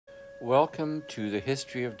Welcome to the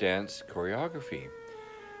History of Dance Choreography.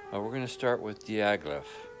 We're going to start with Diaghilev.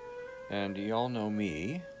 And you all know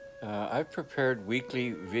me. I've prepared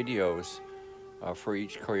weekly videos for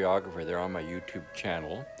each choreographer. They're on my YouTube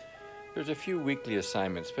channel. There's a few weekly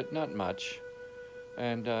assignments, but not much.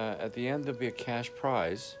 And at the end, there'll be a cash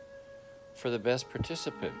prize for the best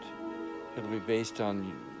participant. It'll be based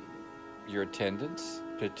on your attendance,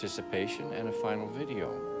 participation, and a final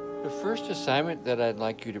video. The first assignment that I'd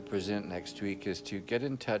like you to present next week is to get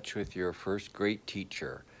in touch with your first great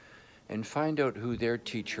teacher and find out who their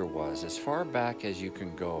teacher was as far back as you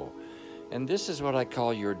can go. And this is what I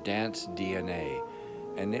call your dance DNA,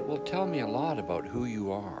 and it will tell me a lot about who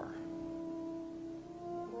you are.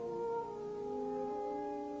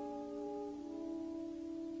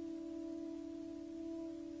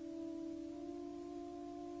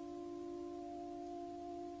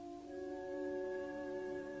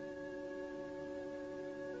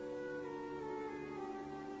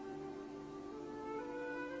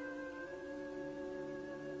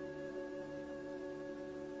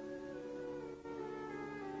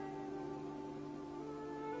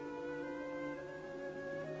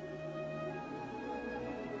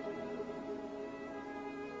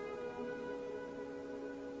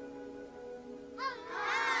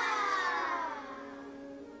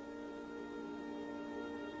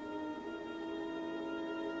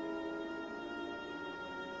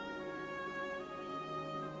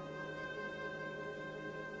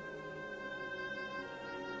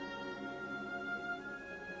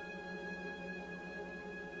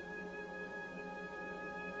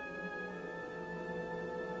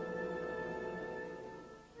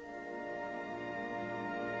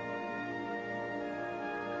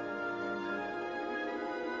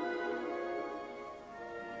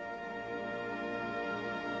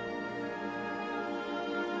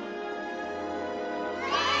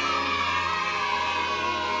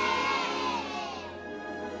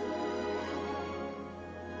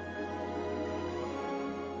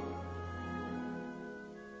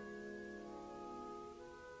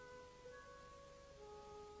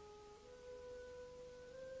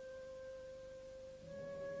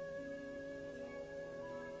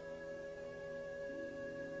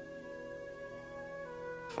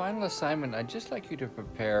 Final assignment, I'd just like you to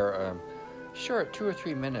prepare a short 2 or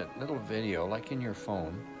 3 minute little video, like in your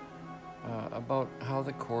phone, about how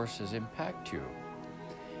the courses impact you.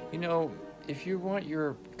 You know, if you want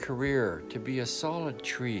your career to be a solid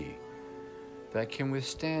tree that can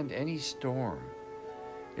withstand any storm,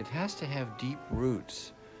 it has to have deep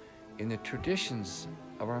roots in the traditions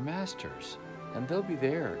of our masters, and they'll be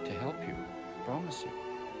there to help you, promise you.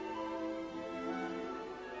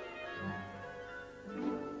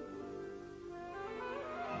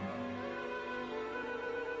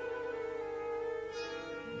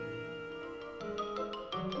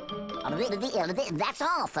 That's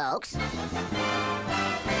all, folks.